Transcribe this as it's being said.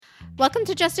Welcome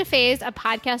to Just a Phase, a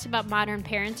podcast about modern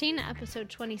parenting, episode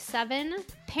 27.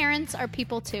 Parents are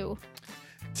people too.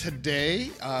 Today,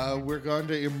 we're going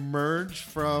to emerge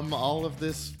from all of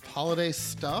this holiday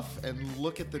stuff and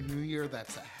look at the new year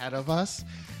that's ahead of us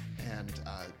and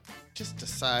just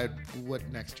decide what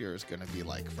next year is going to be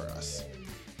like for us.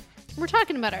 We're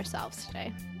talking about ourselves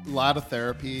today. A lot of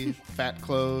therapy, fat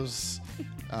clothes.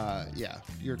 Yeah,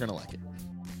 you're going to like it.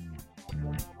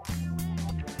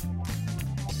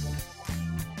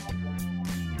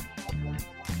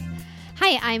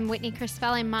 Hi, I'm Whitney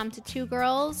Crispell. I'm mom to two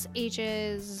girls,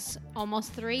 ages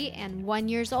almost 3 and 1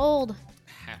 year old.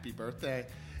 Happy birthday.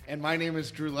 And my name is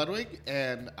Drew Ludwig,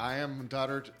 and I am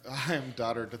daughter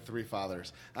to 3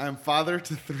 fathers. I am father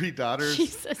to 3 daughters.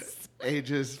 Jesus.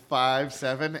 Ages 5,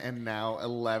 7, and now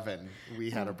 11. We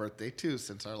had a birthday too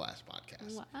since our last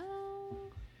podcast. Wow.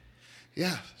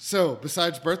 Yeah. So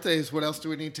besides birthdays, what else do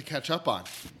we need to catch up on?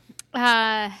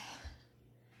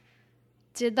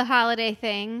 Did the holiday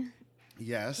thing.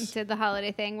 Yes. Did the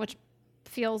holiday thing, which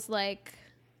feels like...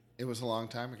 It was a long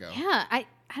time ago. Yeah, I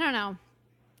don't know.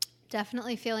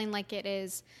 Definitely feeling like it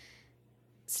is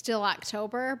still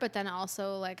October, but then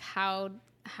also like how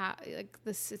like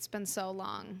this, it's been so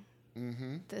long.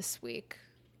 Mm-hmm. This week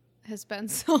has been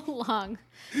so long.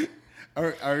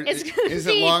 Is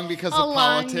it long because of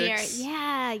politics?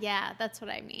 Yeah, that's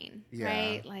what I mean. Yeah.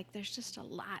 Right? Like there's just a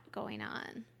lot going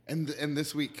on. And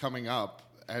this week coming up,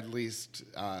 at least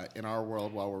in our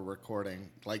world while we're recording,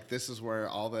 like this is where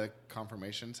all the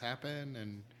confirmations happen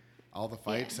and all the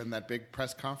fights and that big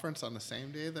press conference on the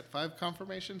same day that 5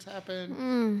 confirmations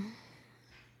happen.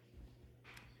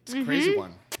 It's a crazy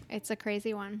one. It's a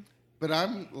crazy one. But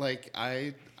I'm like,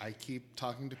 I keep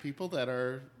talking to people that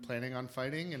are planning on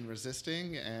fighting and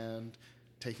resisting and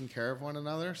taking care of one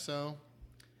another. So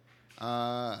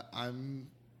I'm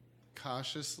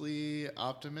cautiously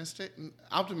optimistic.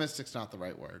 Optimistic's not the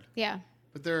right word. Yeah.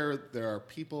 But there are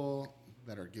people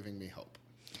that are giving me hope.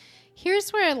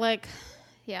 Here's where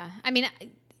I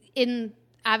mean,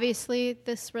 obviously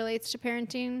this relates to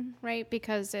parenting, right?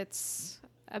 Because it's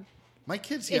my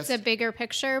kids, it's a bigger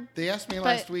picture. They asked me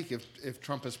last week if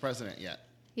Trump is president yet.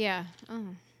 Yeah. Oh.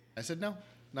 I said no,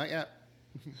 not yet.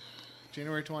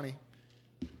 January 20.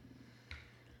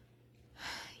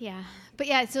 Yeah. But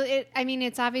yeah, so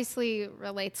it's obviously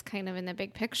relates kind of in the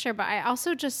big picture, but I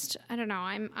also just, I don't know,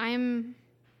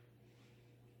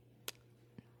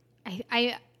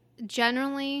 I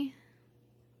generally,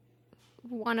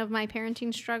 one of my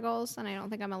parenting struggles, and I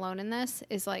don't think I'm alone in this,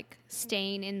 is like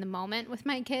staying in the moment with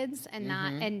my kids and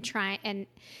not, and trying, and,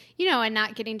 and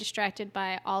not getting distracted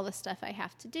by all the stuff I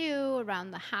have to do around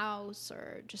the house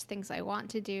or just things I want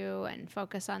to do and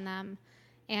focus on them.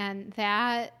 And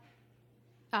that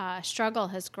struggle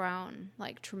has grown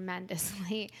like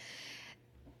tremendously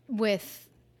with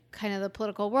kind of the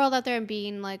political world out there and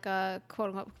being like a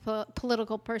quote unquote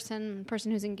political person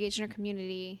who's engaged in a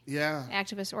community,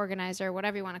 activist, organizer,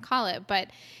 whatever you want to call it. But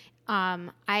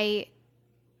I've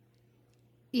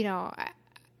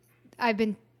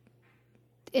been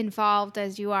involved,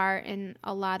 as you are, in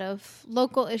a lot of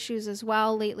local issues as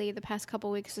well lately, the past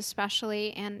couple weeks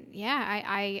especially. And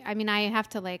I mean, I have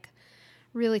to like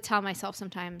really tell myself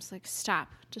sometimes, like, stop,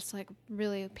 just like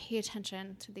really pay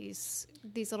attention to these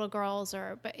little girls.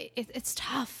 But it's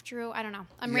tough, Drew. I don't know.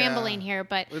 I'm rambling here,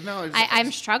 but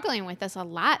I'm struggling with this a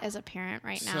lot as a parent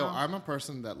right now. So I'm a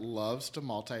person that loves to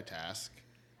multitask,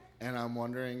 and I'm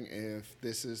wondering if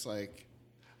this is like,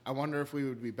 I wonder if we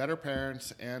would be better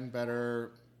parents and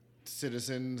better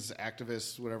citizens,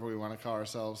 activists, whatever we want to call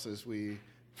ourselves as we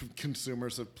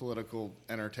consumers of political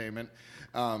entertainment.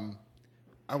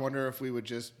 I wonder if we would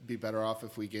just be better off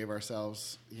if we gave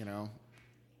ourselves,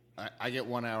 I get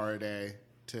 1 hour a day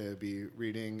to be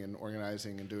reading and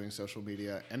organizing and doing social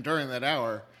media. And during that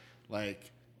hour,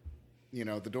 like,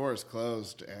 the door is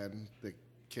closed and the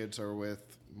kids are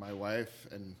with my wife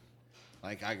and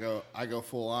like I go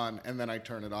full on and then I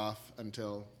turn it off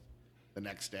until the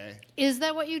next day. Is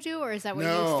that what you do, or is that what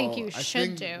you think you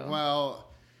should do? Well,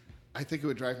 I think it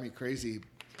would drive me crazy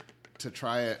to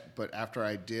try it, but after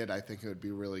I did, I think it would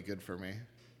be really good for me.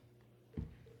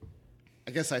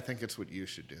 I guess I think it's what you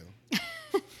should do.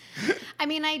 I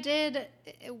mean, I did,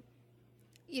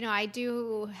 I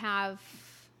do have,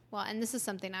 well, and this is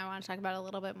something I want to talk about a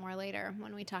little bit more later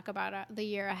when we talk about the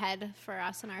year ahead for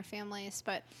us and our families,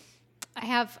 but I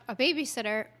have a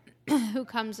babysitter who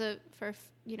comes for,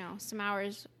 some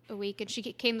hours a week, and she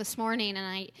came this morning, and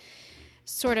I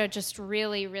sort of just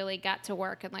really, really got to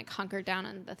work and like hunkered down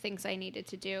on the things I needed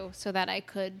to do so that I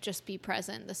could just be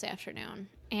present this afternoon.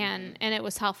 And it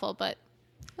was helpful, but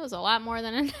it was a lot more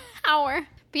than an hour.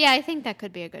 But yeah, I think that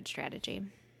could be a good strategy.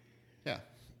 Yeah.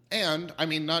 And, I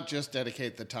mean, not just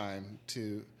dedicate the time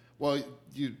to, well,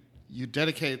 you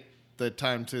dedicate the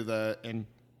time to the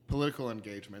political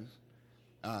engagement,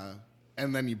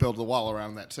 and then you build the wall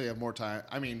around that so you have more time.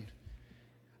 I mean,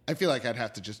 I feel like I'd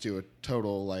have to just do a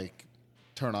total, like,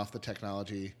 turn off the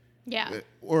technology. Yeah.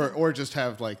 Or just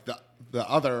have, like, the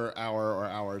other hour or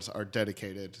hours are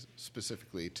dedicated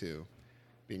specifically to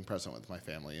being present with my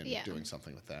family and doing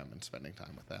something with them and spending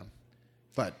time with them.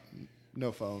 But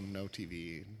no phone, no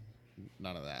TV,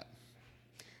 none of that.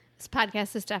 This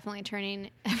podcast is definitely turning,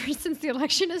 ever since the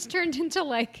election, has turned into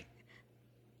like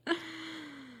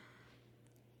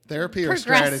therapy or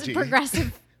strategy.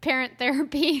 Progressive parent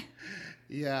therapy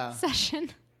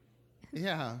session.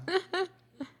 Yeah.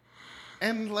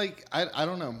 And like, I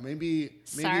don't know, maybe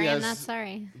sorry, as, I'm not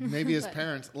sorry. Maybe as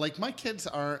parents, like my kids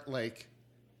aren't like,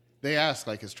 they ask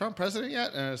like, is Trump president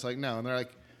yet? And it's like, no. And they're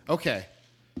like, okay,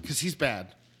 because he's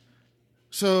bad.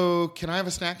 So can I have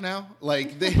a snack now?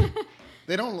 Like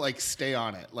they don't like stay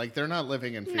on it. Like they're not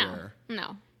living in fear.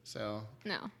 No. So.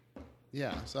 No.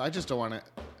 Yeah. So I just don't want to.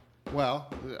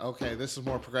 Well, okay, this is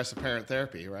more progressive parent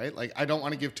therapy, right? Like I don't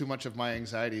want to give too much of my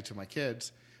anxiety to my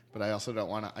kids, but I also don't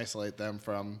want to isolate them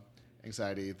from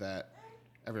anxiety that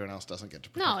everyone else doesn't get to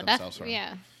protect themselves from.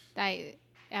 Yeah.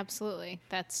 Absolutely.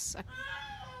 That's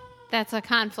a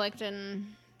conflict,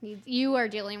 and you are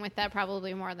dealing with that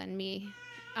probably more than me.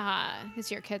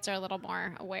 Because your kids are a little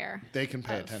more aware. They can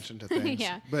pay attention to things.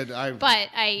 Yeah. But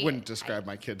I wouldn't describe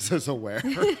my kids as aware.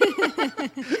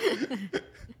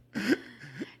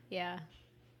 Yeah.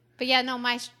 But yeah, no,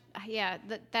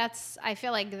 that's, I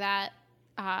feel like that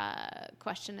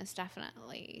question is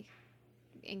definitely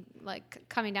like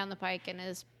coming down the pike and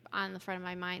is on the front of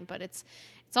my mind. But it's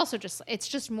also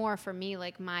just more for me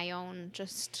like my own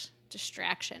just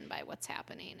distraction by what's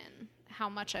happening and how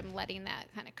much I'm letting that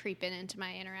kind of creep into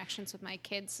my interactions with my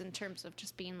kids in terms of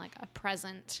just being like a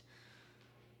present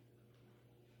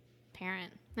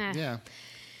parent. Yeah.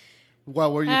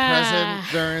 Well, were you present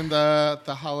during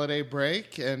the holiday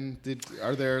break? And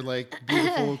are there like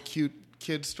beautiful, cute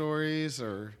kid stories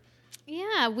or?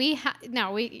 Yeah, we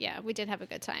did have a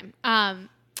good time. I'm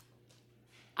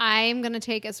going to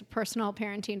take as a personal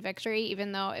parenting victory,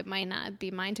 even though it might not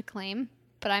be mine to claim,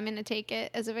 but I'm going to take it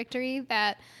as a victory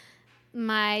that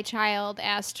my child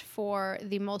asked for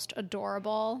the most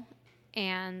adorable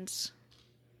and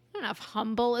I don't know if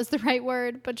humble is the right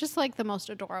word, but just like the most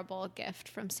adorable gift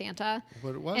from Santa.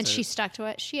 What was and it? she stuck to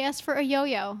it. She asked for a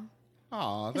yo-yo.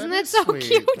 Aw, Isn't that so sweet.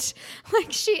 cute?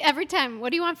 Like every time,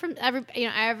 what do you want from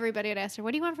everybody would ask her,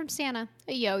 what do you want from Santa?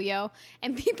 A yo-yo.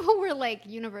 And people were like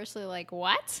universally like,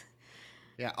 what?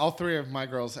 Yeah, all three of my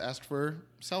girls asked for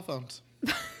cell phones.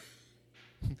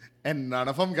 And none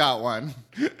of them got one.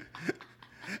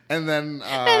 And then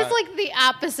that's like the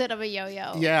opposite of a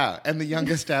yo-yo. Yeah, and the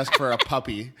youngest asked for a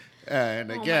puppy.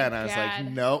 And again, I was like,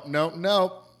 nope.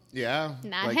 Yeah.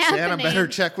 Not like happening. Santa better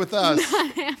check with us.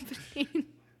 Not happening.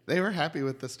 They were happy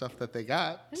with the stuff that they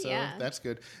got. So that's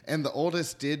good. And the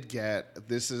oldest did get,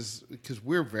 this is, because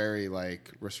we're very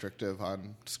like restrictive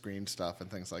on screen stuff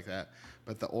and things like that.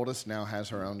 But the oldest now has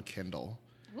her own Kindle.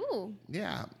 Ooh.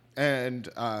 Yeah. And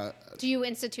do you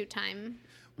institute time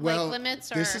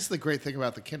limits? Or? This is the great thing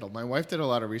about the Kindle. My wife did a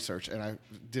lot of research, and I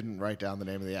didn't write down the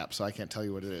name of the app, so I can't tell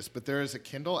you what it is. But there is a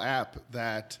Kindle app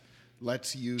that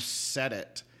lets you set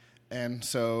it. And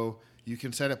so you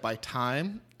can set it by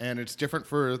time, and it's different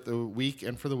for the week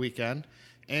and for the weekend.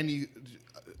 And you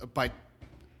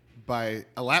by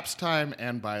elapsed time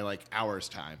and by like hours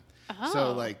time. Oh.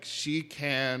 So like she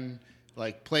can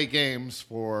like play games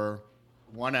for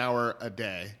 1 hour a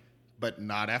day, but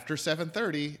not after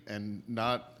 7:30 and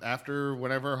not after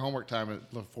whenever homework time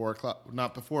at 4 o'clock,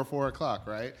 not before 4 o'clock,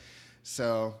 right?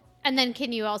 So. And then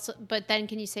can you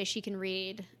say she can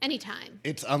read anytime?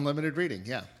 It's unlimited reading,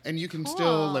 yeah. And you can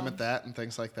still limit that and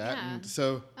things like that. Yeah. And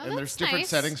so, and there's different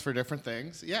settings for different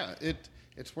things. Yeah,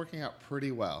 it's working out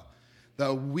pretty well.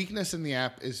 The weakness in the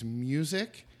app is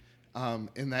music,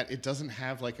 in that it doesn't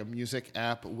have like a music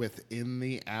app within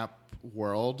the app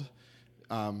world.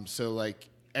 So like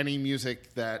any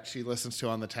music that she listens to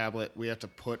on the tablet, we have to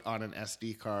put on an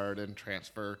SD card and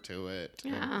transfer to it.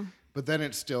 Yeah. But then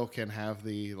it still can have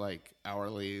the like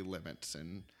hourly limits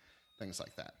and things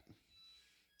like that.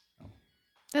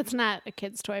 That's not a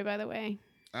kid's toy, by the way.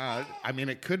 I mean,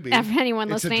 it could be. For anyone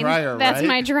listening, a dryer, that's right?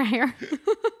 my dryer.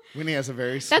 Winnie has a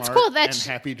very smart and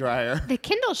happy dryer. The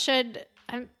Kindle should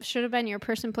have been your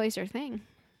person, place, or thing.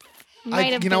 You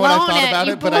know what I thought about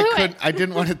it, but I couldn't. I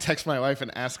didn't want to text my wife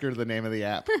and ask her the name of the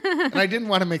app, and I didn't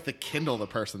want to make the Kindle the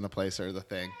person, the place, or the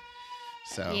thing.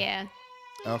 So yeah.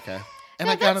 Okay. And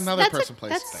I got another person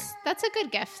place thing. That's a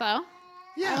good gift, though.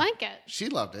 Yeah. I like it. She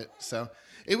loved it. So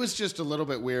it was just a little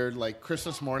bit weird. Like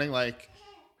Christmas morning, like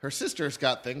her sisters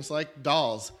got things like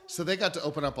dolls. So they got to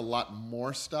open up a lot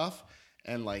more stuff.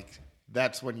 And like,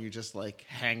 that's when you just like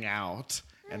hang out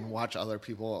and watch other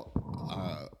people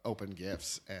open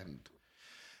gifts. And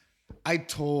I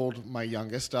told my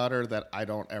youngest daughter that I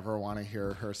don't ever want to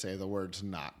hear her say the words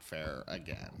 "not fair"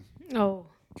 again. Oh.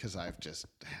 Because I've just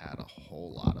had a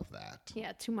whole lot of that.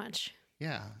 Yeah, too much.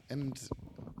 Yeah. And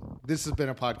this has been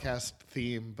a podcast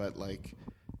theme, but like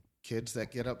kids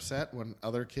that get upset when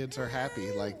other kids are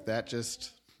happy, like that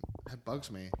bugs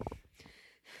me.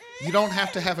 You don't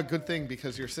have to have a good thing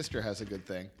because your sister has a good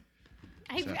thing.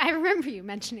 I remember you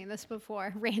mentioning this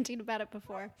before, ranting about it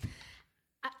before.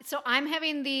 So I'm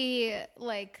having the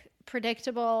like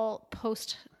predictable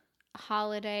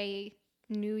post-holiday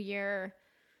New Year,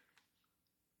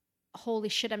 holy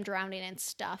shit, I'm drowning in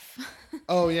stuff.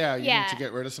 Oh, yeah. You need to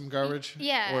get rid of some garbage?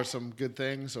 Yeah. Or some good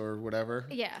things or whatever?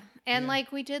 Yeah. And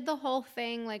like we did the whole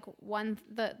thing, like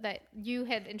that you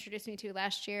had introduced me to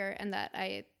last year and that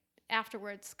I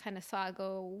afterwards kind of saw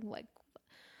go like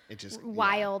it just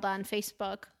wild on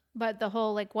Facebook. But the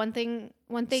whole like one thing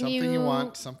something you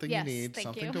want, something yes, you need,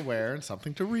 something you. to wear, and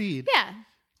something to read. Yeah,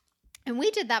 and we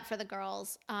did that for the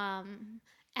girls, and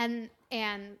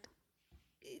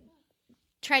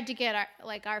tried to get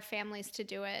our families to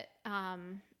do it,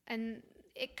 and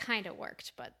it kind of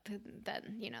worked. But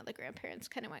then the grandparents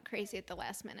kind of went crazy at the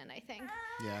last minute, I think.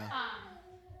 Yeah.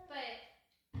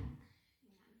 But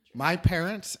my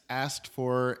parents asked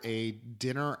for a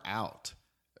dinner out.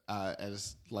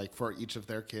 As like for each of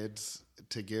their kids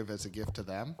to give as a gift to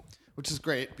them, which is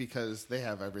great because they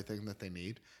have everything that they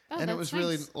need. And it was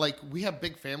really like we have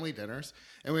big family dinners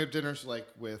and we have dinners like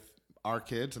with our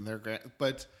kids and their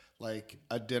but like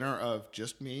a dinner of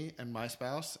just me and my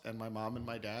spouse and my mom and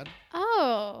my dad.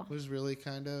 Oh, was really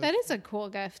kind of that is a cool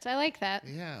gift. I like that.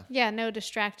 Yeah. Yeah. No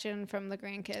distraction from the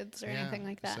grandkids or anything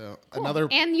like that. So cool.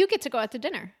 And you get to go out to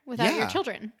dinner without your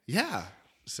children. Yeah.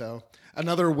 So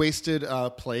another wasted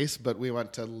place, but we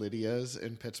went to Lydia's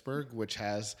in Pittsburgh, which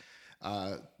has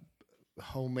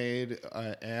homemade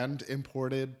and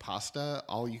imported pasta,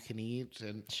 all you can eat.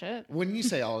 And shit. When you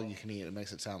say all you can eat, it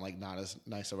makes it sound like not as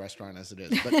nice a restaurant as it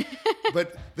is.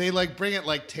 But they like bring it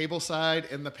like tableside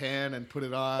in the pan and put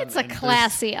it on. It's a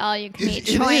classy all you can eat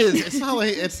joint. It is. It's not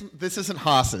like this isn't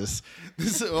Haas's.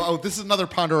 This is another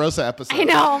Ponderosa episode. I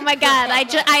know. Oh my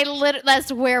God.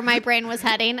 That's where my brain was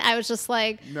heading. I was just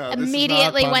like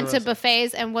immediately went to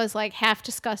buffets and was like half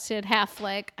disgusted, half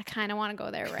like I kind of want to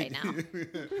go there right now.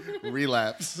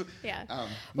 Relapse. Yeah.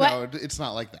 No, it's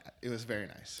not like that. It was very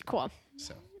nice. Cool.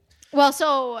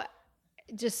 So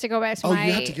just to go back to you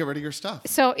had to get rid of your stuff.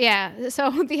 So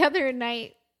the other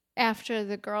night after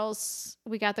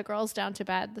we got the girls down to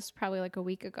bed, this is probably like a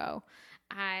week ago,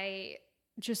 I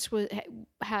just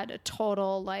had a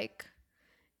total like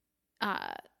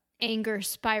anger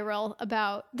spiral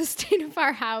about the state of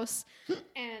our house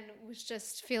and was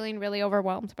just feeling really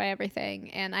overwhelmed by everything.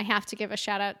 And I have to give a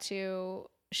shout out to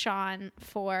Sean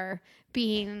for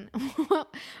being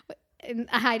and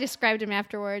I described him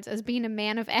afterwards as being a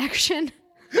man of action.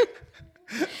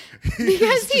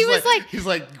 Because he's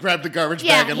like grab the garbage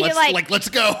bag and let's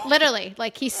go. Literally,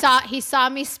 like he saw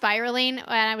me spiraling and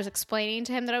I was explaining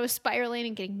to him that I was spiraling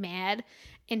and getting mad,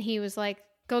 and he was like,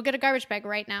 "Go get a garbage bag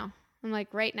right now." I'm like,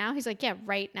 "Right now?" He's like, "Yeah,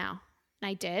 right now." And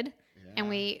I did, and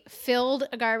we filled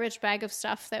a garbage bag of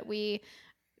stuff that we,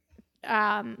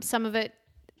 some of it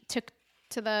took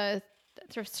to the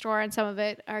thrift store, and some of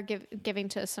it are giving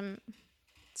to some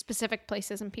specific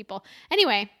places and people.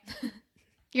 Anyway.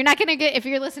 You're not going to get, if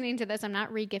you're listening to this, I'm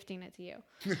not re-gifting it to you.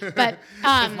 But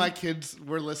if my kids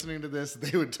were listening to this,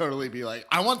 they would totally be like,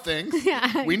 I want things.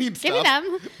 Yeah, we need stuff. Give me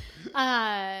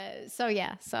them. So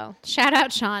shout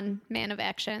out Sean, man of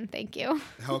action. Thank you.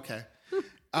 Okay.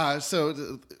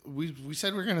 So we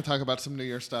said we were going to talk about some New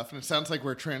Year stuff, and it sounds like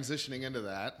we're transitioning into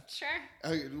that. Sure.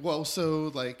 So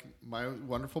like my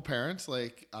wonderful parents,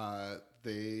 like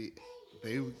they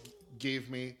gave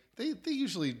me. They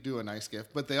usually do a nice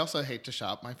gift, but they also hate to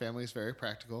shop. My family is very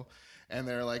practical, and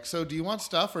they're like, "So, do you want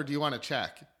stuff or do you want a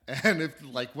check?" And if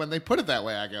like when they put it that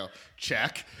way, I go,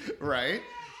 "Check," right?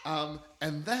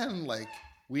 And then like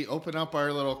we open up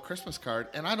our little Christmas card,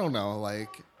 and I don't know,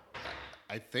 like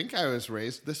I think I was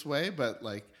raised this way, but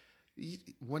like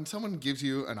when someone gives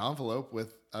you an envelope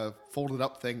with a folded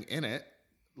up thing in it,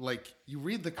 like you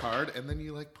read the card and then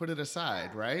you like put it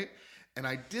aside, right? And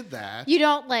I did that. You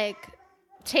don't like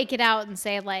take it out and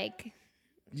say like,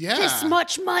 this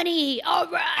much money. All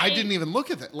right. I didn't even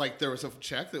look at it. Like there was a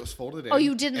check that was folded in. Oh,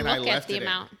 you didn't look at the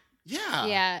amount. Yeah.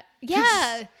 Yeah.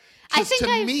 Yeah. I think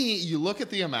to me, you look at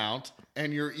the amount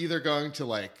and you're either going to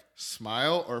like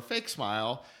smile or fake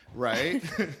smile, right?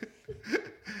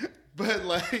 But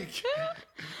like,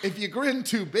 if you grin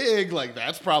too big, like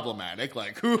that's problematic.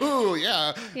 Like, ooh,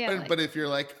 yeah. But if you're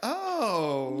like,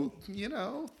 oh,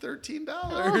 $13.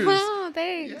 Oh,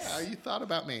 thanks. Yeah, you thought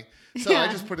about me. So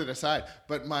I just put it aside.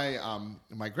 But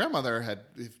my grandmother had,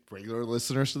 if regular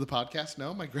listeners to the podcast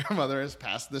know, my grandmother has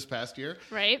passed this past year.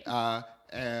 Right.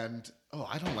 And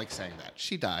I don't like saying that.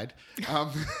 She died.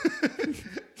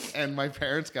 And my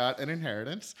parents got an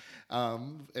inheritance.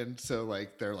 And so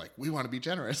like, they're like, we want to be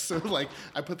generous. So like,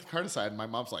 I put the card aside and my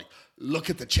mom's like, look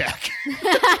at the check.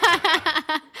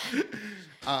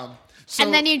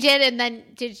 And then you did, and then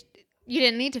you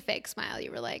didn't need to fake smile.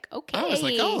 You were like, okay. I was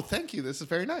like, oh, thank you. This is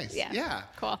very nice. Yeah.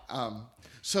 Cool.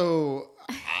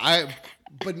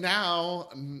 But now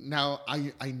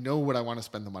I know what I want to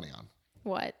spend the money on.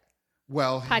 What?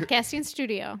 Well, podcasting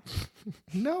studio.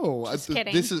 No, just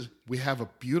kidding. We have a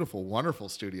beautiful, wonderful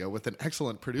studio with an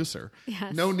excellent producer.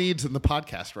 Yes. No needs in the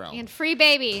podcast realm. And free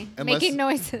baby making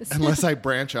noises. Unless I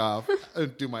branch off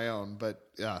and do my own. But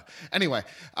yeah. Anyway,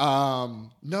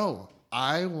 no,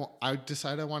 I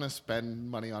decided I want to spend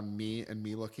money on me and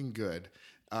me looking good.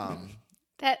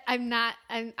 That I'm not.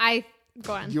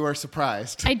 Go on. You are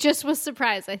surprised. I just was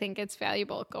surprised. I think it's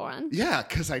valuable. Go on. Yeah,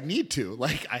 because I need to.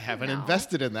 Like, I haven't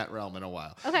invested in that realm in a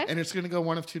while. Okay. And it's going to go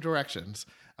one of two directions.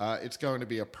 It's going to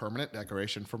be a permanent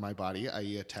decoration for my body,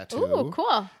 i.e. a tattoo. Ooh,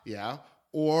 cool. Yeah.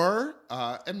 Or,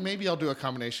 and maybe I'll do a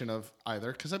combination of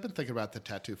either, because I've been thinking about the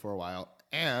tattoo for a while,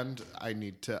 and I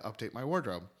need to update my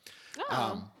wardrobe.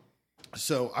 Oh.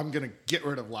 So I'm going to get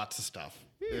rid of lots of stuff.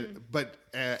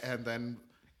 And then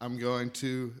I'm going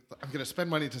to spend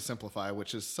money to simplify,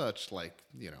 which is such like,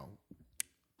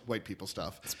 white people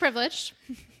stuff. It's privileged.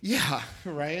 Yeah,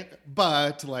 right?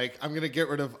 But like, I'm going to get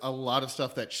rid of a lot of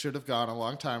stuff that should have gone a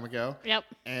long time ago. Yep.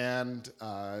 And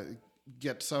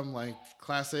get some like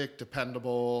classic,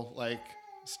 dependable, like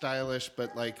stylish,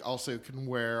 but like also can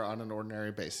wear on an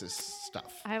ordinary basis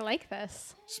stuff. I like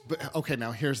this. But okay,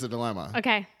 now here's the dilemma.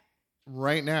 Okay.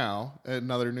 Right now,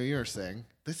 another New Year's thing.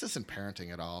 This isn't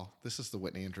parenting at all. This is the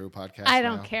Whitney and Drew podcast. I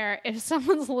don't care. If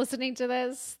someone's listening to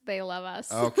this, they love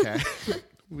us. Okay.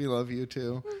 We love you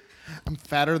too. I'm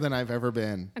fatter than I've ever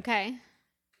been. Okay.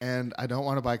 And I don't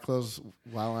want to buy clothes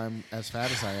while I'm as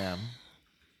fat as I am.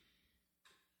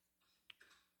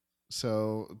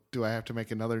 So do I have to make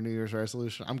another New Year's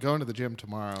resolution? I'm going to the gym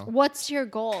tomorrow. What's your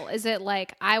goal? Is it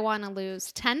like, I want to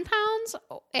lose 10 pounds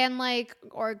and like,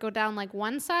 or go down like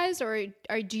one size, or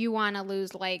do you want to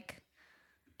lose like,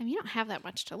 I mean, you don't have that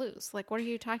much to lose. Like, what are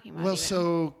you talking about? Well,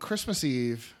 so Christmas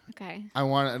Eve, okay, I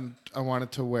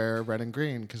wanted to wear red and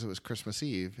green because it was Christmas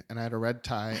Eve, and I had a red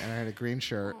tie and I had a green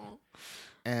shirt,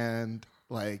 and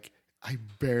like I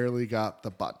barely got the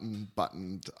button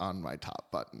buttoned on my top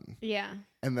button. Yeah.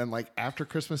 And then like after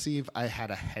Christmas Eve, I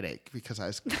had a headache because I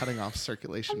was cutting off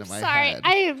circulation in my head.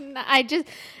 I just,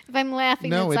 if I'm laughing,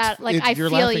 no, it's like I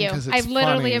feel you. I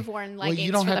literally have worn leggings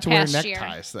you don't for have the to wear past year.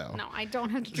 neckties though. No, I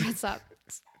don't have to dress up.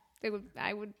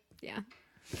 I would, yeah.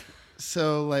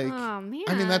 So like, oh, man.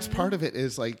 I mean, that's part of it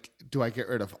is like, do I get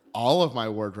rid of all of my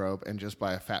wardrobe and just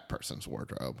buy a fat person's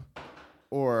wardrobe?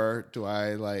 Or do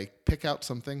I like pick out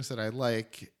some things that I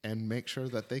like and make sure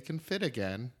that they can fit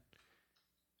again?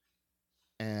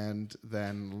 And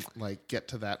then like get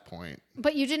to that point.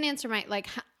 But you didn't answer my,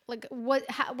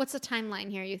 what's the timeline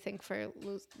here you think for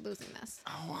losing this?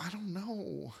 Oh, I don't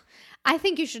know. I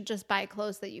think you should just buy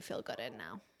clothes that you feel good in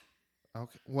now.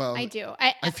 Okay. Well, I do.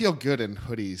 I feel good in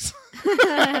hoodies.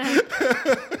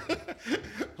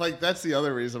 Like that's the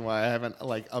other reason why I haven't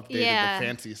like updated the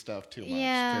fancy stuff too much.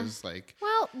 Yeah. Like,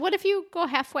 well, what if you go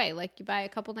halfway? Like you buy a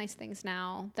couple nice things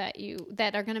now that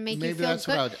are going to make you feel good. Maybe that's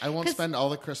what I won't spend all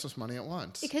the Christmas money at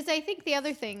once. Because I think the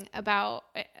other thing about,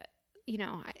 I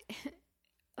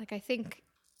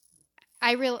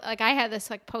had this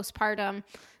like postpartum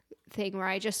thing where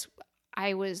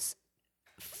I was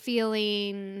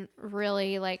feeling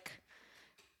really like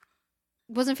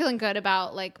wasn't feeling good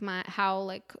about like how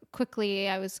like quickly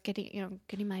I was getting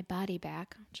my body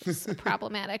back, which is a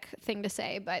problematic thing to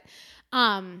say, but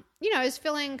I was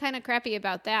feeling kind of crappy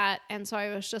about that, and so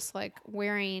I was just like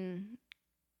wearing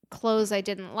clothes I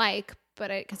didn't like, but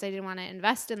because I didn't want to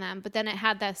invest in them. But then it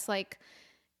had this like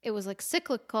it was like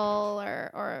cyclical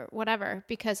or whatever,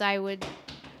 because I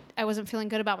wasn't feeling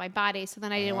good about my body, so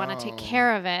then I didn't want to take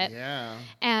care of it. Yeah.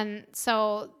 And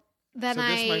so then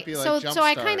this might be like so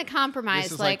I kind of compromised.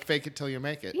 This is like fake it till you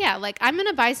make it. Yeah, like I'm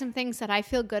gonna buy some things that I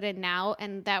feel good in now,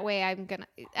 and that way I'm gonna.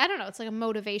 I don't know. It's like a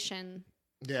motivation.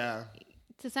 Yeah.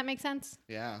 Does that make sense?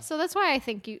 Yeah. So that's why I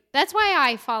think that's why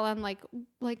I fall on like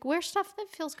wear stuff that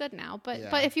feels good now. But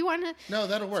if you want to. No,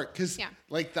 that'll work. Cause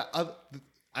like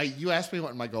you asked me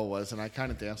what my goal was and I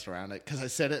kind of danced around it cause I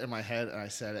said it in my head and I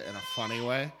said it in a funny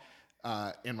way,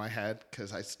 in my head.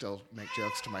 Cause I still make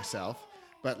jokes to myself,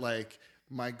 but like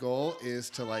my goal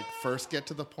is to like first get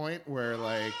to the point where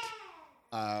like,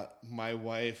 my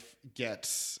wife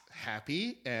gets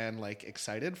happy and like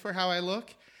excited for how I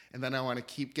look. And then I want to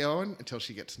keep going until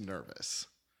she gets nervous.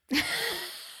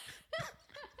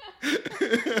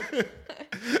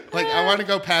 Like, I want to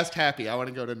go past happy. I want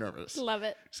to go to nervous. Love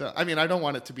it. So, I mean, I don't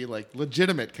want it to be, like,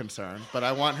 legitimate concern, but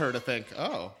I want her to think,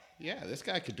 oh, yeah, this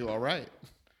guy could do all right.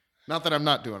 Not that I'm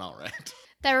not doing all right.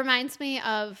 That reminds me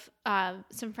of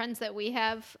some friends that we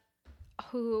have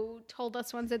who told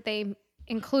us once that they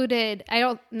included,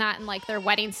 not in, like, their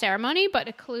wedding ceremony, but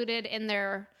included in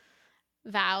their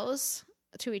vows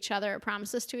to each other,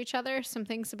 promises to each other, some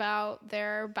things about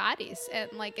their bodies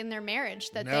and like in their marriage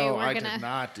that they were gonna. No, I did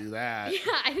not do that.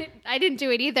 Yeah, I didn't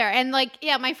do it either. And like,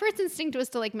 yeah, my first instinct was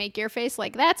to like make your face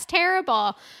like that's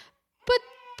terrible,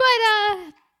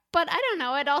 but I don't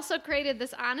know. It also created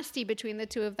this honesty between the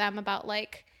two of them about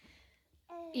like,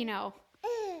 you know,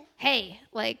 hey,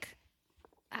 like.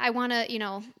 I want to, you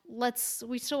know,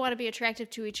 we still want to be attractive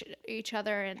to each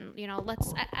other and, you know,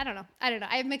 I don't know.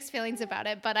 I have mixed feelings about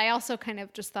it, but I also kind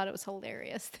of just thought it was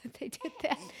hilarious that they did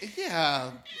that.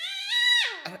 Yeah.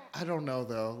 I don't know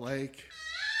though. Like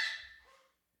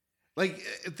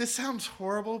this sounds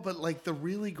horrible, but like the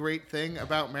really great thing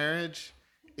about marriage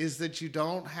is that you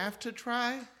don't have to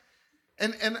try.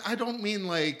 And I don't mean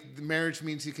like the marriage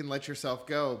means you can let yourself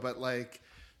go, but like,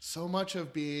 so much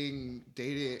of being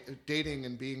dating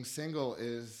and being single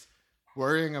is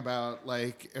worrying about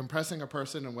like impressing a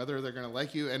person and whether they're going to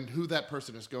like you and who that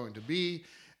person is going to be.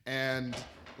 And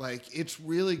like, it's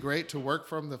really great to work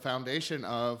from the foundation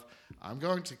of I'm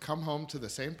going to come home to the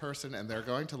same person and they're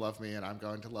going to love me and I'm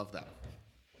going to love them.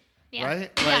 Yeah.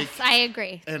 Right? Like, yes, I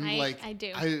agree. And I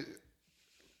do.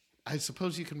 I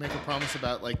suppose you can make a promise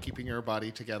about like keeping your body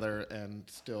together and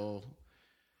still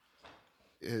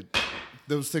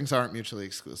those things aren't mutually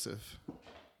exclusive,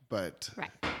 but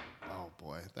right. Oh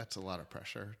boy, that's a lot of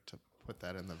pressure to put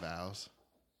that in the vows.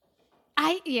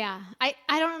 I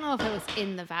don't know if it was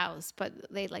in the vows, but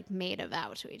they like made a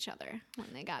vow to each other when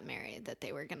they got married that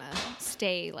they were gonna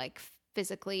stay like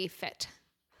physically fit.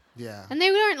 Yeah, and they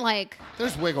weren't like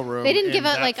there's wiggle room. They didn't give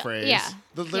it like phrase. Yeah.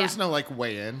 There's no like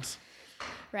weigh-ins.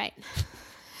 Right.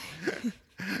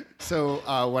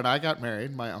 So when I got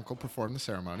married, my uncle performed the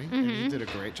ceremony, and he did a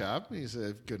great job. He's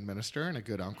a good minister and a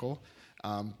good uncle.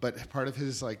 But part of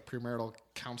his like premarital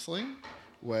counseling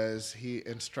was he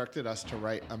instructed us to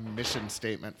write a mission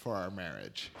statement for our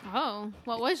marriage. Oh,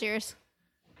 what was yours?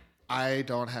 I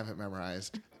don't have it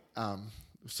memorized,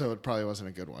 so it probably wasn't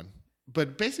a good one.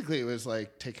 But basically, it was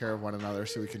like take care of one another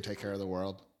so we can take care of the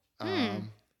world.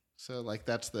 So like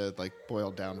that's the like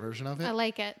boiled down version of it. I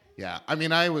like it. Yeah. I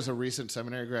mean, I was a recent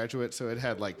seminary graduate, so it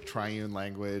had like triune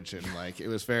language and like it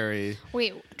was very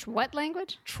Wait, what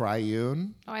language?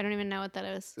 Triune. Oh, I don't even know what that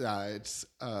is. It's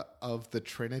of the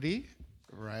Trinity,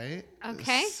 right?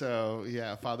 Okay. So,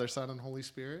 yeah, Father, Son, and Holy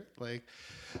Spirit, like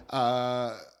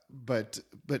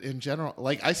but in general,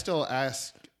 like I still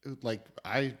ask, like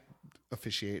I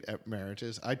officiate at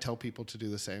marriages. I tell people to do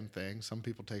the same thing. Some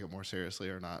people take it more seriously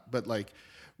or not. But like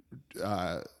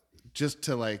just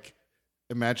to like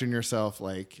imagine yourself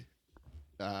like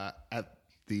at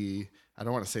the, I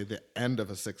don't want to say the end of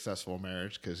a successful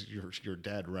marriage because you're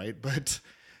dead, right? But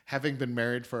having been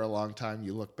married for a long time,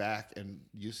 you look back and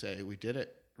you say, we did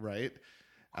it, right?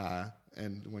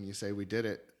 And when you say we did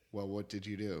it, well, what did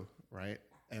you do, right?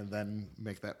 And then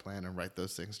make that plan and write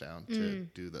those things down to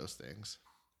do those things.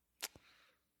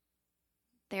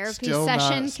 Therapy still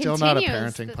session still continues. Not a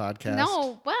parenting podcast.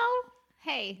 No, well,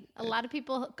 hey, a lot of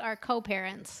people are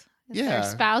co-parents. Yeah. Their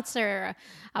spouse or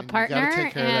a partner. You gotta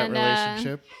take care of that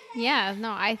relationship. Yeah,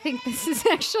 no, I think this is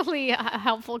actually a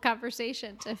helpful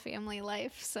conversation to family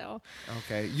life. So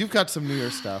okay, you've got some New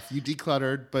Year stuff. You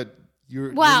decluttered, but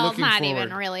you're not forward.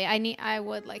 even really. I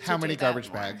would like. How to many do garbage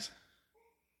that more. bags?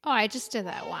 Oh, I just did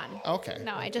that one. Okay.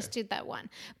 No, I just did that one.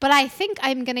 But I think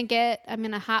I'm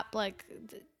gonna hop like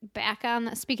back on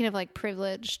that. Speaking of like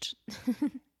privileged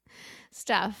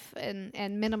stuff and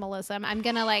minimalism, I'm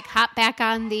gonna like hop back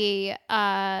on the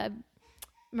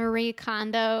Marie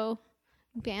Kondo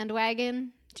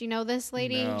bandwagon. Do you know this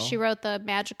lady? No. She wrote the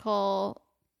magical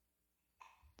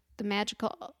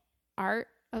art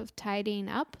of tidying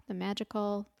up. The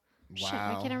magical. Wow. Shit,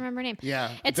 I can't remember her name.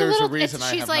 Yeah, it's there's she's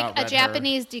have like not a read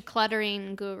Japanese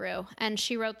decluttering guru, and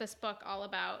she wrote this book all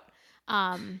about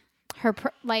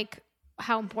like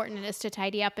how important it is to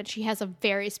tidy up, and she has a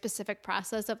very specific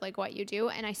process of like what you do.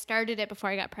 And I started it before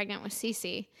I got pregnant with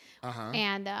Cece,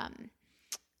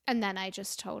 and then I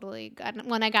just totally got,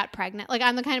 when I got pregnant, like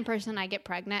I'm the kind of person, I get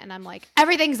pregnant and I'm like,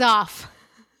 everything's off.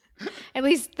 At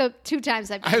least the 2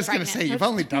 times I've been pregnant. I was going to say, you've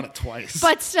only done it twice.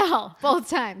 But still, both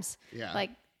times. Yeah. Like,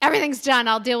 everything's done.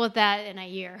 I'll deal with that in a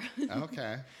year.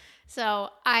 Okay. So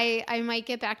I might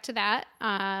get back to that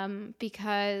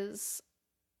because,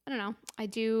 I don't know, I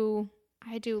do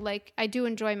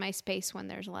enjoy my space when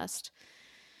there's less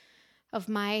of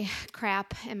my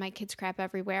crap and my kids' crap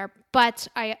everywhere. But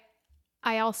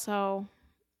I also,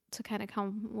 to kind of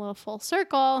come a little full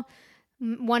circle,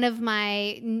 one of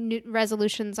my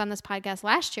resolutions on this podcast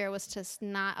last year was to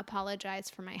not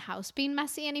apologize for my house being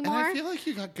messy anymore. And I feel like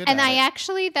you got good and at I it.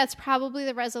 actually, that's probably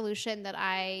the resolution that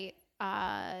I...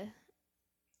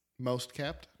 most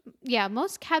kept? Yeah,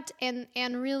 most kept and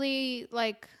really,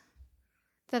 like,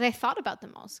 that I thought about the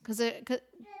most. Because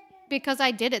I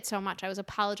did it so much. I was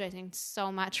apologizing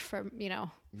so much for, Yeah.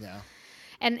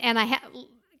 And I had...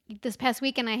 This past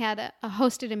weekend, I had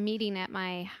hosted a meeting at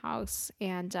my house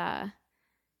and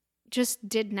just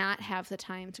did not have the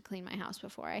time to clean my house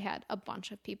before. I had a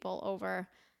bunch of people over,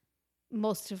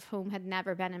 most of whom had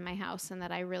never been in my house and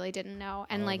that I really didn't know.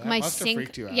 And like my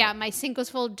sink, my sink was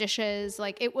full of dishes.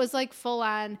 Like it was like full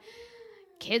on,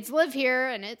 kids live here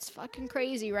and it's fucking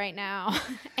crazy right now.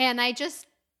 And it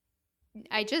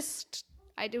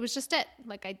was just it.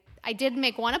 Like I did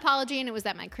make one apology, and it was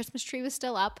that my Christmas tree was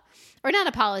still up. Or not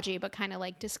apology, but kind of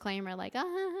like disclaimer, like,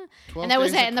 and that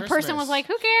was it. And the person was like,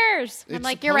 who cares? I'm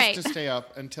like, you're right. It's supposed to stay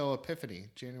up until Epiphany,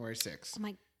 January 6th. I'm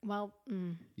like, well.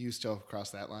 You still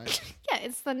crossed that line? Yeah,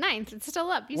 it's the 9th. It's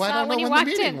still up. You well, saw I don't it when know you when walked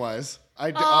the meeting in. Was.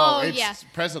 It's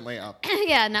presently up. No,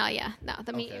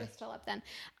 the meeting was still up then.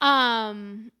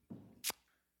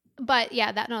 But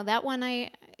yeah, that one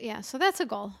so that's a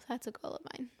goal. That's a goal of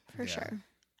mine for sure.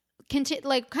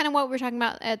 Like kind of what we were talking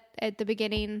about at the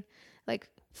beginning, like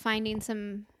finding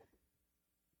some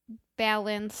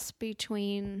balance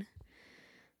between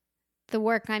the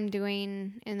work I'm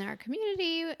doing in our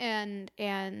community and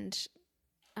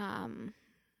my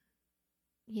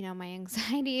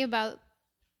anxiety about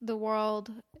the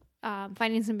world,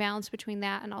 finding some balance between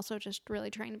that and also just really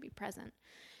trying to be present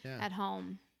at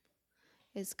home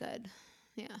is good.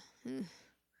 Yeah.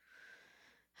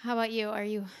 How about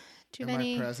you? Do you have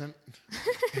any... I present?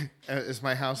 Is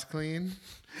my house clean?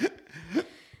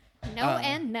 No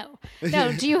and no.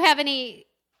 No, do you have any,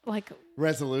 like...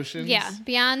 resolutions? Yeah,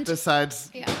 beyond...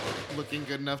 Besides looking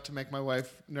good enough to make my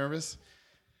wife nervous?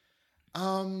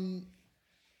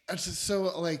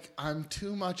 So, like, I'm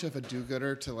too much of a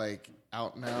do-gooder to, like,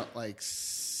 out and out, like,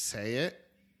 say it.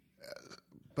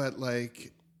 But,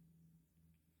 like,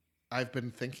 I've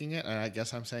been thinking it, and I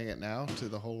guess I'm saying it now to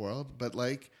the whole world. But,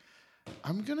 like...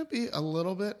 I'm going to be a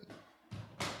little bit,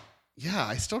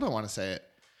 I still don't want to say it,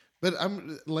 but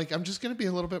I'm just going to be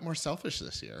a little bit more selfish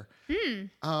this year.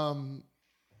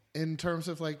 In terms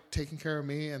of like taking care of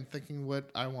me and thinking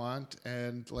what I want.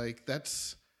 And like,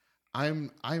 I'm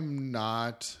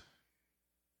not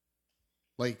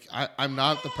like, I'm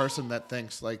not the person that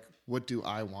thinks like, what do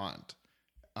I want?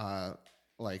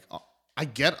 Like I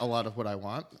get a lot of what I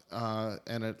want,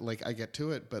 and I get to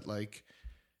it, but like,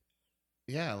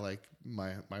 like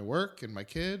my work and my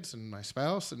kids and my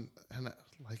spouse and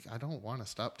like I don't want to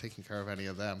stop taking care of any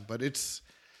of them. But it's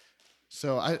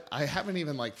so I haven't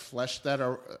even like fleshed that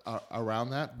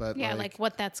around that. But like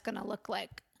what that's gonna look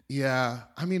like. Yeah,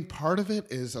 I mean, part of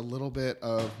it is a little bit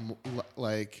of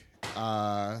like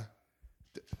a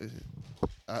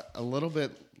little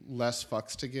bit less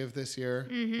fucks to give this year.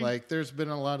 Mm-hmm. Like there's been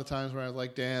a lot of times where I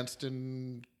like danced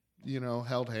and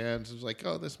held hands. It was like,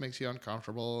 oh, this makes you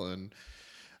uncomfortable, and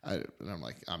I'm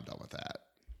like, I'm done with that.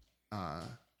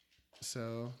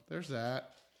 So there's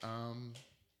that.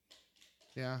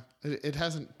 It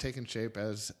hasn't taken shape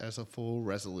as a full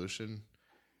resolution.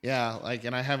 Yeah, like,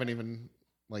 and I haven't even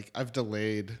like I've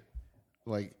delayed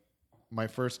like my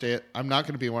first day. I'm not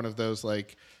going to be one of those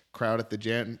like crowd at the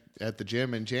gym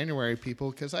in January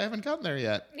people because I haven't gotten there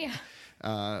yet.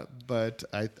 Yeah. But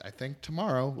I think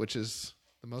tomorrow, which is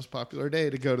the most popular day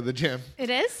to go to the gym. It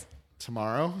is?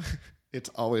 Tomorrow. It's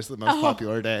always the most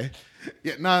popular day.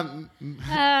 Yeah, not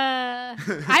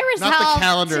I resolved not the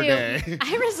calendar day.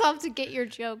 I resolved to get your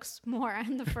jokes more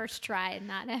on the first try and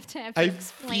not have to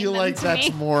explain feel them like to that's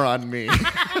me. more on me.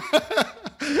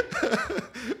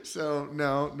 So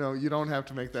no, you don't have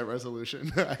to make that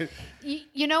resolution.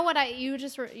 You know what?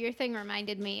 Your thing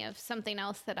reminded me of something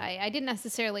else that I didn't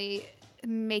necessarily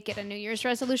make it a New Year's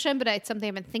resolution, but it's something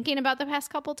I've been thinking about the past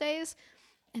couple days.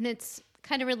 and it's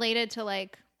kind of related to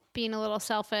like being a little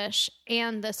selfish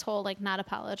and this whole like not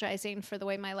apologizing for the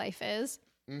way my life is.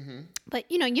 Mm-hmm.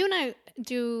 But, you and I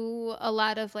do a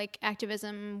lot of like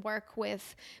activism work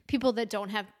with people that don't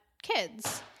have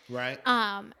kids. Right.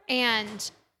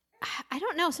 And I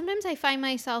don't know. Sometimes I find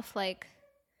myself like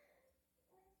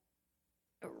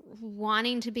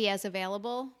wanting to be as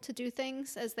available to do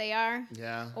things as they are.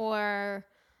 Yeah. Or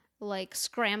like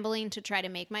scrambling to try to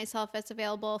make myself as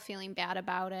available, feeling bad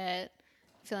about it,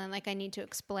 feeling like I need to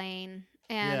explain.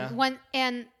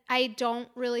 And I don't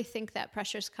really think that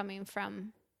pressure's coming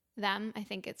from them. I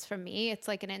think it's from me. It's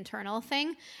like an internal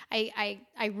thing. I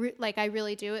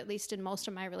really do, at least in most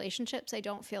of my relationships. I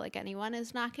don't feel like anyone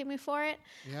is knocking me for it.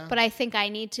 Yeah. But I think I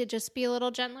need to just be a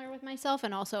little gentler with myself,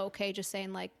 and also just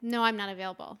saying like, no, I'm not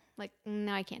available. Like,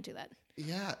 no, I can't do that.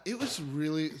 Yeah, it was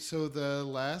really, so the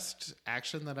last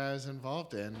action that I was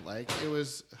involved in, like, it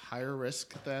was higher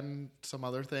risk than some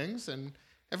other things, and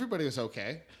everybody was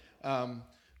okay.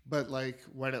 But like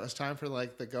when it was time for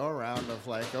like the go around of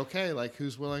like, okay, like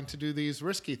who's willing to do these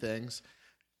risky things,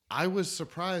 I was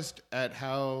surprised at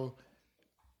how,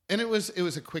 and it was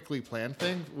a quickly planned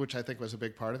thing, which I think was a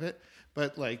big part of it.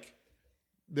 But like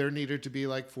there needed to be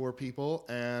like 4 people,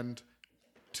 and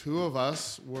 2 of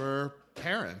us were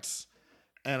parents,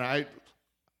 and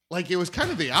it was kind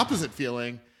of the opposite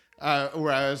feeling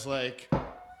where I was like,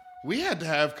 we had to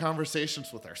have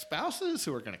conversations with our spouses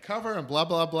who are going to cover and blah,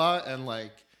 blah, blah. And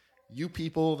like, you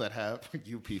people,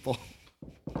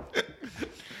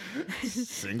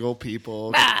 single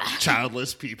people,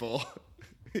 childless people.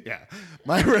 Yeah.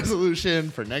 My resolution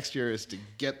for next year is to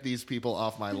get these people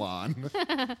off my lawn.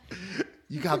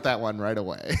 You got that one right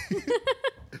away.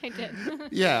 I did.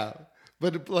 Yeah.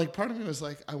 But like, part of me was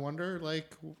like, I wonder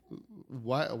like,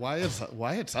 why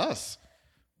it's us?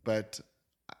 But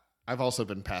I've also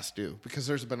been past due because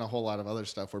there's been a whole lot of other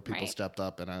stuff where people stepped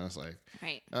up, and I was like,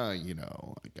 I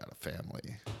got a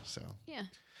family. So,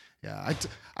 yeah.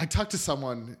 I talked to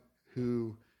someone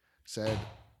who said,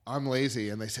 I'm lazy.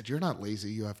 And they said, you're not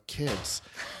lazy. You have kids.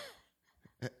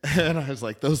 And I was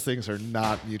like, those things are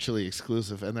not mutually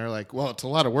exclusive. And they're like, well, it's a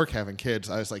lot of work having kids.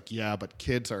 I was like, yeah, but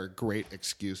kids are a great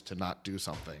excuse to not do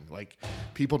something. Like,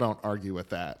 people don't argue with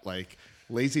that. Like,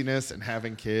 laziness and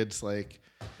having kids, like,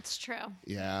 it's true.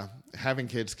 Yeah. Having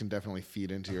kids can definitely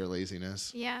feed into your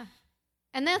laziness. Yeah.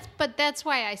 And that's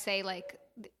why I say like,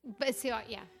 that's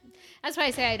why I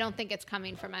say I don't think it's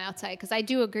coming from outside. Cause I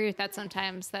do agree with that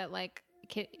sometimes that like,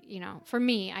 for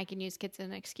me, I can use kids as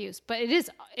an excuse, but it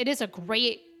is a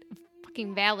great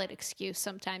fucking valid excuse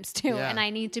sometimes too. Yeah. And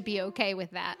I need to be okay with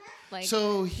that. Like,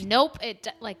 nope.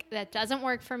 That doesn't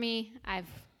work for me.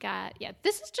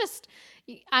 This is just,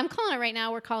 I'm calling it right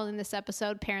now. We're calling this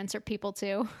episode Parents Are People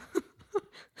Too.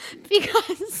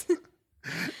 Because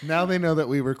now they know that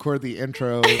we record the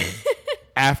intro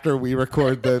after we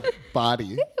record the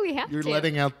body. You're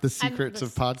letting out the secrets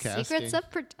of podcasting. Secrets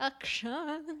of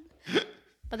production.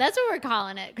 But that's what we're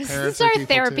calling it, because this is our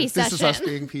therapy session. This is us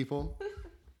being people.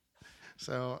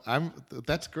 So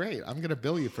that's great. I'm going to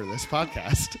bill you for this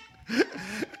podcast.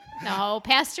 No,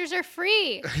 pastors are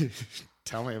free.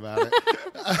 Tell me about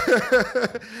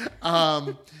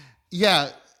it. Yeah.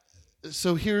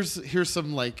 So here's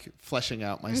some like fleshing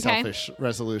out my selfish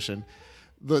resolution.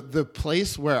 The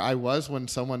place where I was when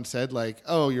someone said like,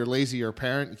 "Oh, you're lazy, you're a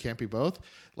parent, you can't be both."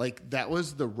 Like that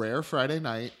was the rare Friday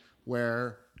night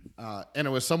where, and it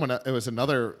was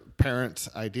another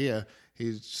parent's idea.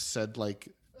 He said like,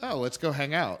 "Oh, let's go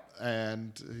hang out,"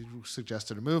 and he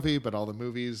suggested a movie, but all the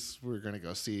movies we're going to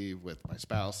go see with my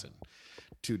spouse, and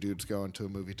 2 dudes going to a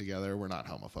movie together. We're not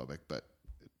homophobic, but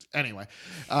anyway.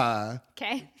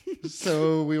 Okay.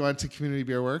 So we went to Community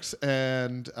Beer Works,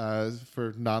 and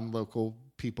for non-local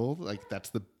people, like that's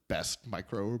the best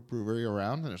microbrewery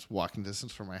around, and it's walking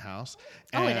distance from my house.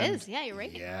 Oh, it is. Yeah, you're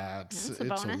right. Yeah, it's a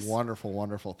wonderful,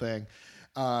 wonderful thing.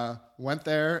 Went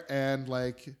there and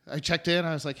like I checked in.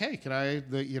 I was like, "Hey, can I,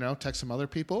 text some other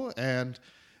people?" And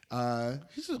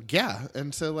he said, "Yeah."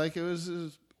 And so like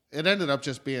it ended up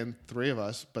just being 3 of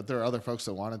us, but there are other folks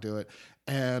that want to do it.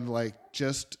 And like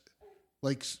just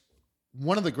like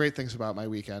one of the great things about my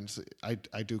weekends,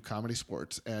 I do comedy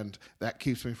sports, and that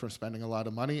keeps me from spending a lot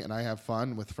of money, and I have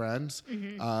fun with friends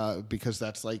because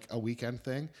that's like a weekend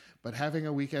thing. But having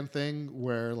a weekend thing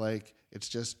where like it's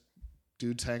just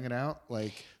dudes hanging out,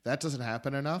 like that doesn't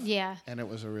happen enough. Yeah. And it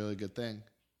was a really good thing.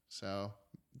 So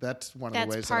that's one of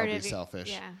the ways that I'll be selfish.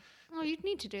 Yeah. Oh, you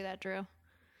need to do that, Drew.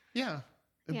 Yeah.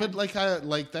 But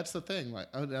that's the thing. Like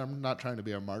I'm not trying to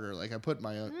be a martyr. Like I put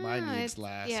my needs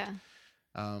last. Yeah.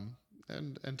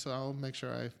 And so I'll make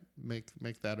sure I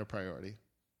make that a priority.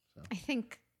 So. I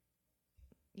think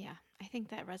yeah, I think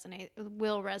that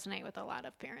will resonate with a lot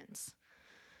of parents,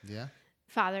 Yeah.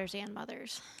 fathers and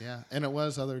mothers. Yeah. And it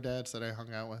was other dads that I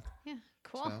hung out with. Yeah,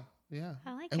 cool. So, yeah.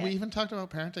 I like and it. we even talked about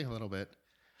parenting a little bit.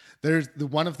 There's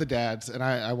one of the dads, and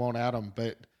I won't out him,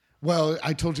 but, well,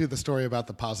 I told you the story about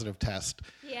the positive test.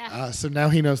 Yeah. So now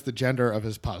he knows the gender of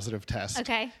his positive test.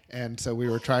 Okay. And so we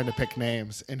were trying to pick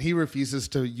names, and he refuses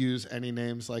to use any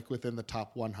names like within the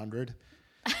top 100.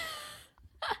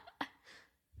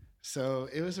 So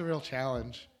it was a real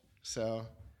challenge. So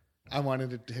I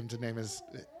wanted him to name his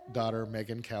daughter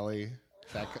Megan Kelly.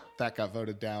 That got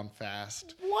voted down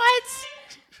fast. What?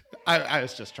 I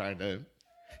was just trying to.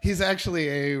 He's actually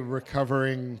a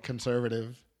recovering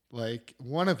conservative. Like,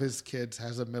 one of his kids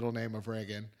has a middle name of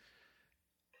Reagan.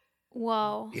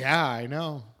 Whoa. Yeah, I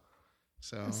know.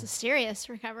 So This is serious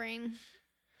recovering.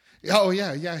 oh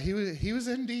yeah, he was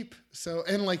in deep. So,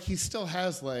 and like he still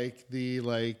has like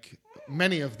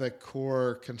many of the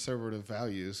core conservative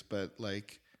values, but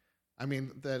like I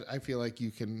mean that I feel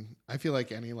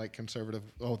like any like conservative,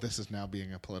 oh, this is now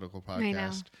being a political podcast. I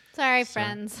know. Sorry, So,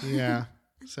 friends. Yeah.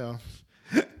 So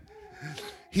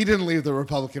he didn't leave the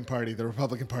Republican Party. The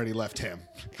Republican Party left him.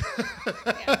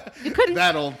 You couldn't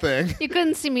That old thing. You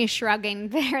couldn't see me shrugging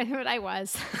there, but I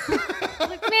was.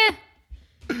 Like,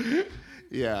 meh.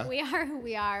 Yeah. We are who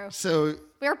we are. So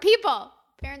We're people.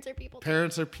 Parents are people.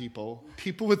 parents are people.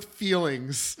 People with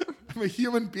feelings. I'm a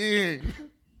human being.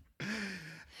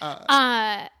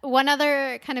 One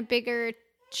other kind of bigger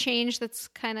change that's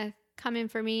kind of coming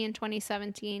for me in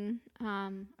 2017. I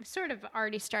sort of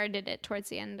already started it towards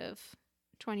the end of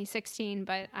 2016,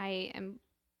 but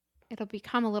it'll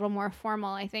become a little more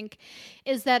formal, I think,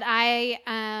 is that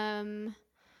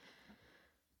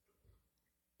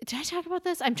did I talk about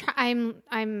this?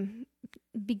 I'm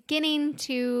beginning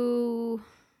to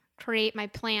create my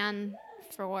plan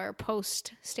for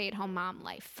post stay-at-home mom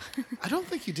life. I don't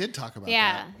think you did talk about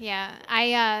Yeah, that.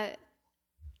 yeah.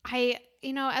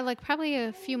 I like probably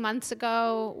a few months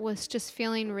ago was just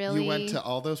feeling really. You went to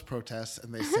all those protests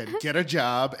and they said, get a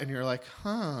job. And you're like,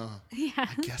 huh, Yeah.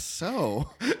 I guess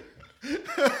so.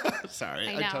 Sorry,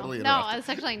 I I know. totally No, interrupted. that's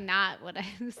actually not what I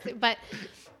was thinking. But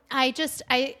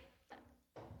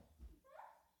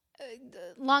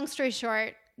long story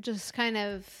short, just kind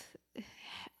of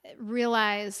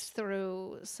realized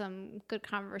through some good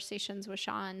conversations with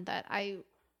Sean that I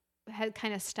had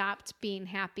kind of stopped being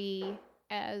happy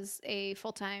as a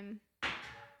full-time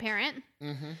parent,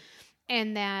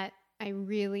 and that I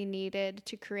really needed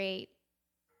to create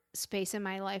space in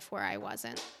my life where I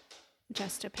wasn't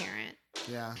just a parent.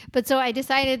 Yeah. But so I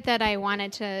decided that I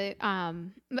wanted to,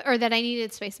 or that I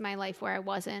needed space in my life where I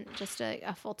wasn't just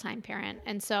a full-time parent.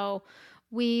 And so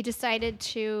we decided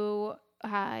to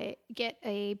get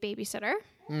a babysitter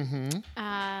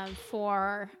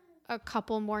for a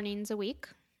couple mornings a week,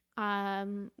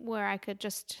 where I could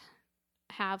just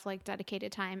have like dedicated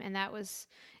time. And that was,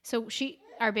 so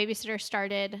our babysitter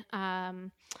started,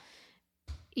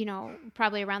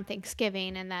 probably around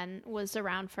Thanksgiving, and then was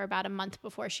around for about a month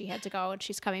before she had to go, and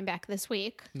she's coming back this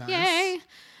week. Nice. Yay.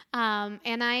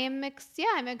 And I'm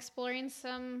exploring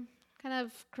some kind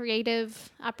of creative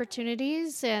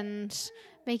opportunities and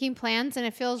making plans, and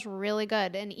it feels really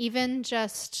good. And even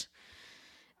just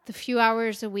the few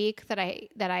hours a week that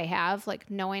I have,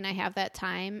 like knowing I have that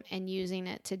time and using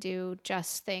it to do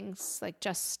just things, like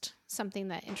just something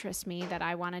that interests me that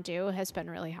I want to do, has been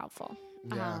really helpful.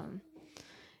 Yeah.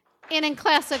 And in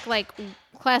classic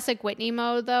Whitney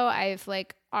mode, though, I've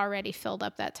like already filled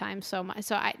up that time so much.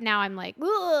 So I'm like,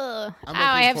 ugh,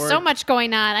 I have so much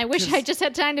going on. I wish I just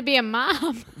had time to be a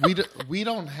mom. we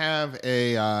don't have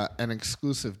an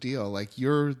exclusive deal. Like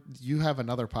you have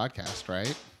another podcast,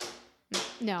 right?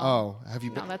 No. Oh, have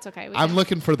you been? No, that's okay. I'm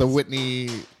looking for the Whitney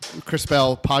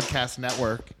Crispell Podcast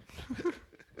Network.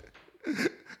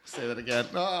 Say that again.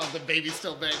 Oh, the baby's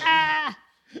still banging. Ah,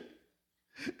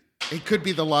 It could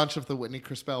be the launch of the Whitney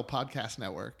Crispell Podcast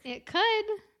Network. it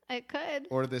could.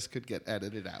 Or this could get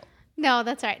edited out. No,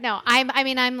 that's all right. No,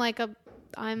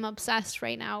 I'm obsessed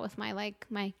right now with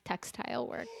my textile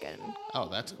work and Oh,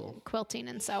 that's cool. quilting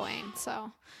and sewing.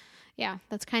 So, yeah,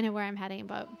 that's kind of where I'm heading,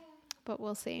 but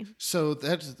we'll see. So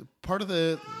that's part of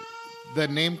the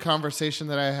name conversation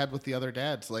that I had with the other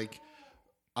dads. Like,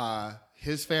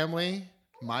 his family,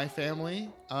 my family,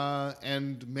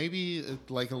 and maybe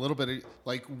like a little bit of,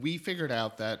 like, we figured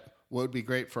out that what would be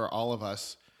great for all of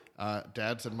us,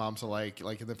 dads and moms alike,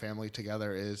 like in the family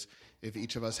together, is if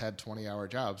each of us had 20-hour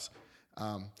jobs.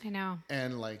 I know.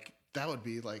 And like that would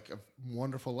be like a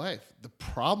wonderful life. The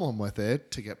problem with it,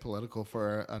 to get political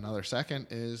for another second,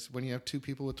 is when you have two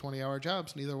people with 20-hour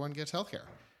jobs, neither one gets healthcare.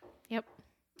 Yep.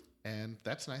 And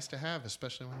that's nice to have,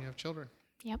 especially when you have children.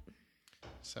 Yep.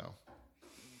 So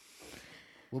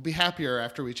we'll be happier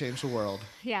after we change the world.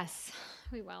 Yes,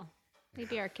 we will.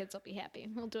 Maybe our kids will be happy.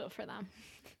 We'll do it for them.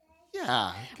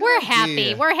 Yeah. We're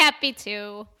happy. We're happy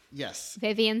too. Yes.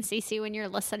 Vivian, Cece, when you're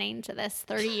listening to this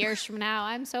 30 years from now,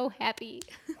 I'm so happy.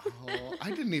 Oh, I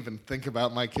didn't even think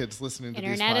about my kids listening to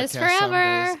Internet these podcasts. is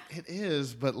forever. Some days. It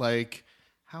is, but like,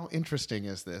 how interesting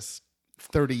is this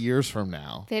 30 years from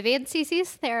now? Vivian,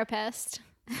 Cece's therapist.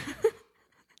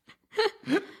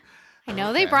 I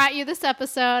know they brought you this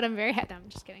episode. I'm very happy. No, I'm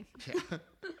just kidding. Yeah.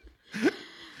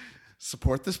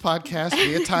 Support this podcast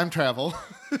via time travel.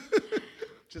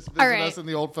 Just visit us in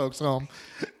the old folks' home.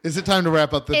 Is it time to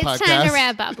wrap up the podcast? It's time to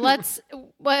wrap up. What's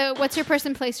your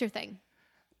person, place, or thing?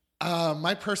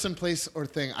 My person, place, or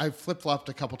thing. I've flip-flopped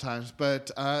a couple times,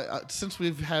 but since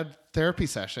we've had therapy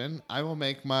session, I will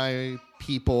make my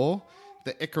people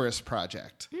the Icarus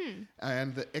Project.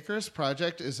 And the Icarus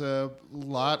Project is a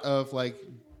lot of like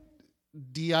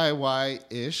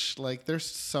DIY-ish. Like there's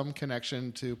some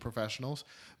connection to professionals,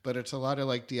 but it's a lot of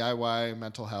like DIY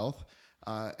mental health.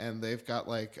 And they've got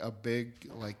like a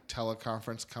big like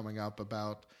teleconference coming up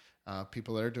about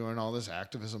people that are doing all this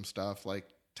activism stuff, like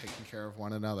taking care of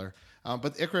one another.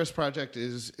 But the Icarus Project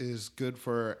is good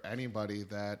for anybody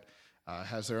that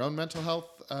has their own mental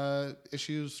health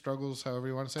issues, struggles, however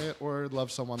you want to say it, or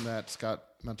loves someone that's got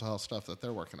mental health stuff that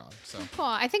they're working on. So cool.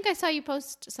 I think I saw you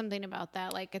post something about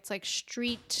that. Like it's like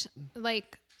street,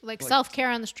 like self-care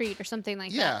on the street or something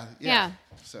like that. Yeah.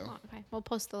 So okay, we'll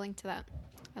post the link to that.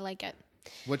 I like it.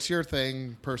 What's your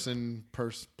thing? Person,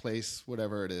 place,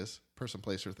 whatever it is. Person,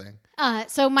 place, or thing.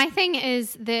 So my thing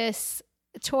is this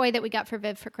toy that we got for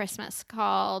Viv for Christmas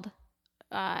called,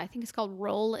 I think it's called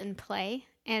Roll and Play.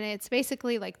 And it's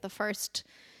basically like the first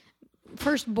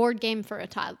board game for a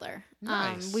toddler.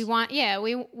 Nice. We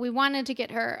wanted to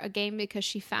get her a game because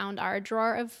she found our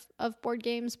drawer of board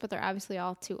games, but they're obviously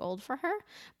all too old for her.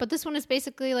 But this one is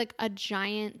basically like a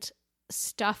giant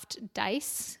stuffed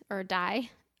dice or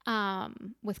die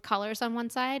with colors on one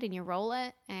side, and you roll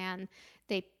it, and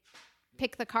they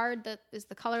pick the card that is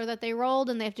the color that they rolled,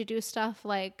 and they have to do stuff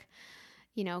like,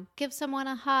 you know, give someone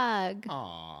a hug,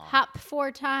 hop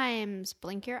 4 times,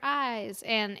 blink your eyes,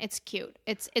 and it's cute.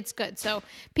 It's good. So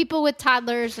people with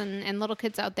toddlers and little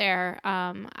kids out there,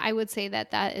 I would say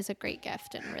that is a great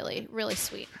gift and really, really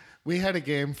sweet. We had a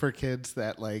game for kids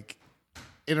that like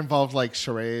it involved like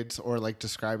charades or like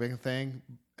describing a thing,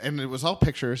 and it was all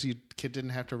pictures. Kid didn't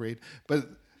have to read, but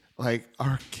like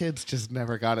our kids just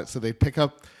never got it. So they pick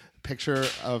up picture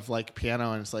of like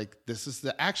piano, and it's like, this is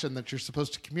the action that you're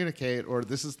supposed to communicate, or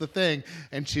this is the thing,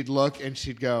 and she'd look and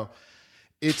she'd go,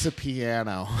 it's a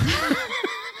piano.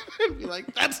 And be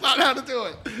like, that's not how to do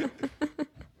it.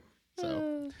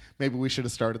 So maybe we should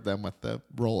have started them with the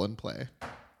roll and play.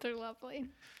 They're lovely.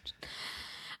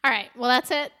 All right, well, that's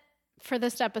it for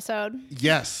this episode.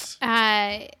 Yes.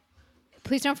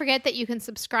 Please don't forget that you can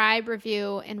subscribe,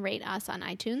 review, and rate us on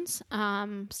iTunes,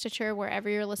 Stitcher, wherever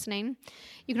you're listening.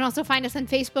 You can also find us on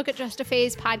Facebook at Just a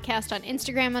Phase Podcast, on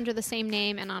Instagram under the same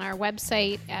name, and on our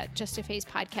website at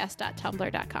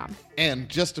justaphasepodcast.tumblr.com. And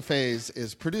Just a Phase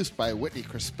is produced by Whitney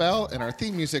Crispell, and our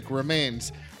theme music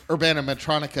remains Urbana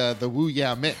Metronica, the Woo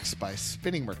Yeah Mix by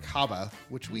Spinning Merkaba,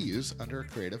 which we use under a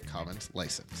Creative Commons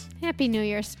license. Happy New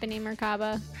Year, Spinning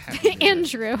Merkaba. Happy New Year. And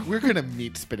Drew. We're going to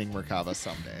meet Spinning Merkaba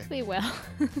someday. We will.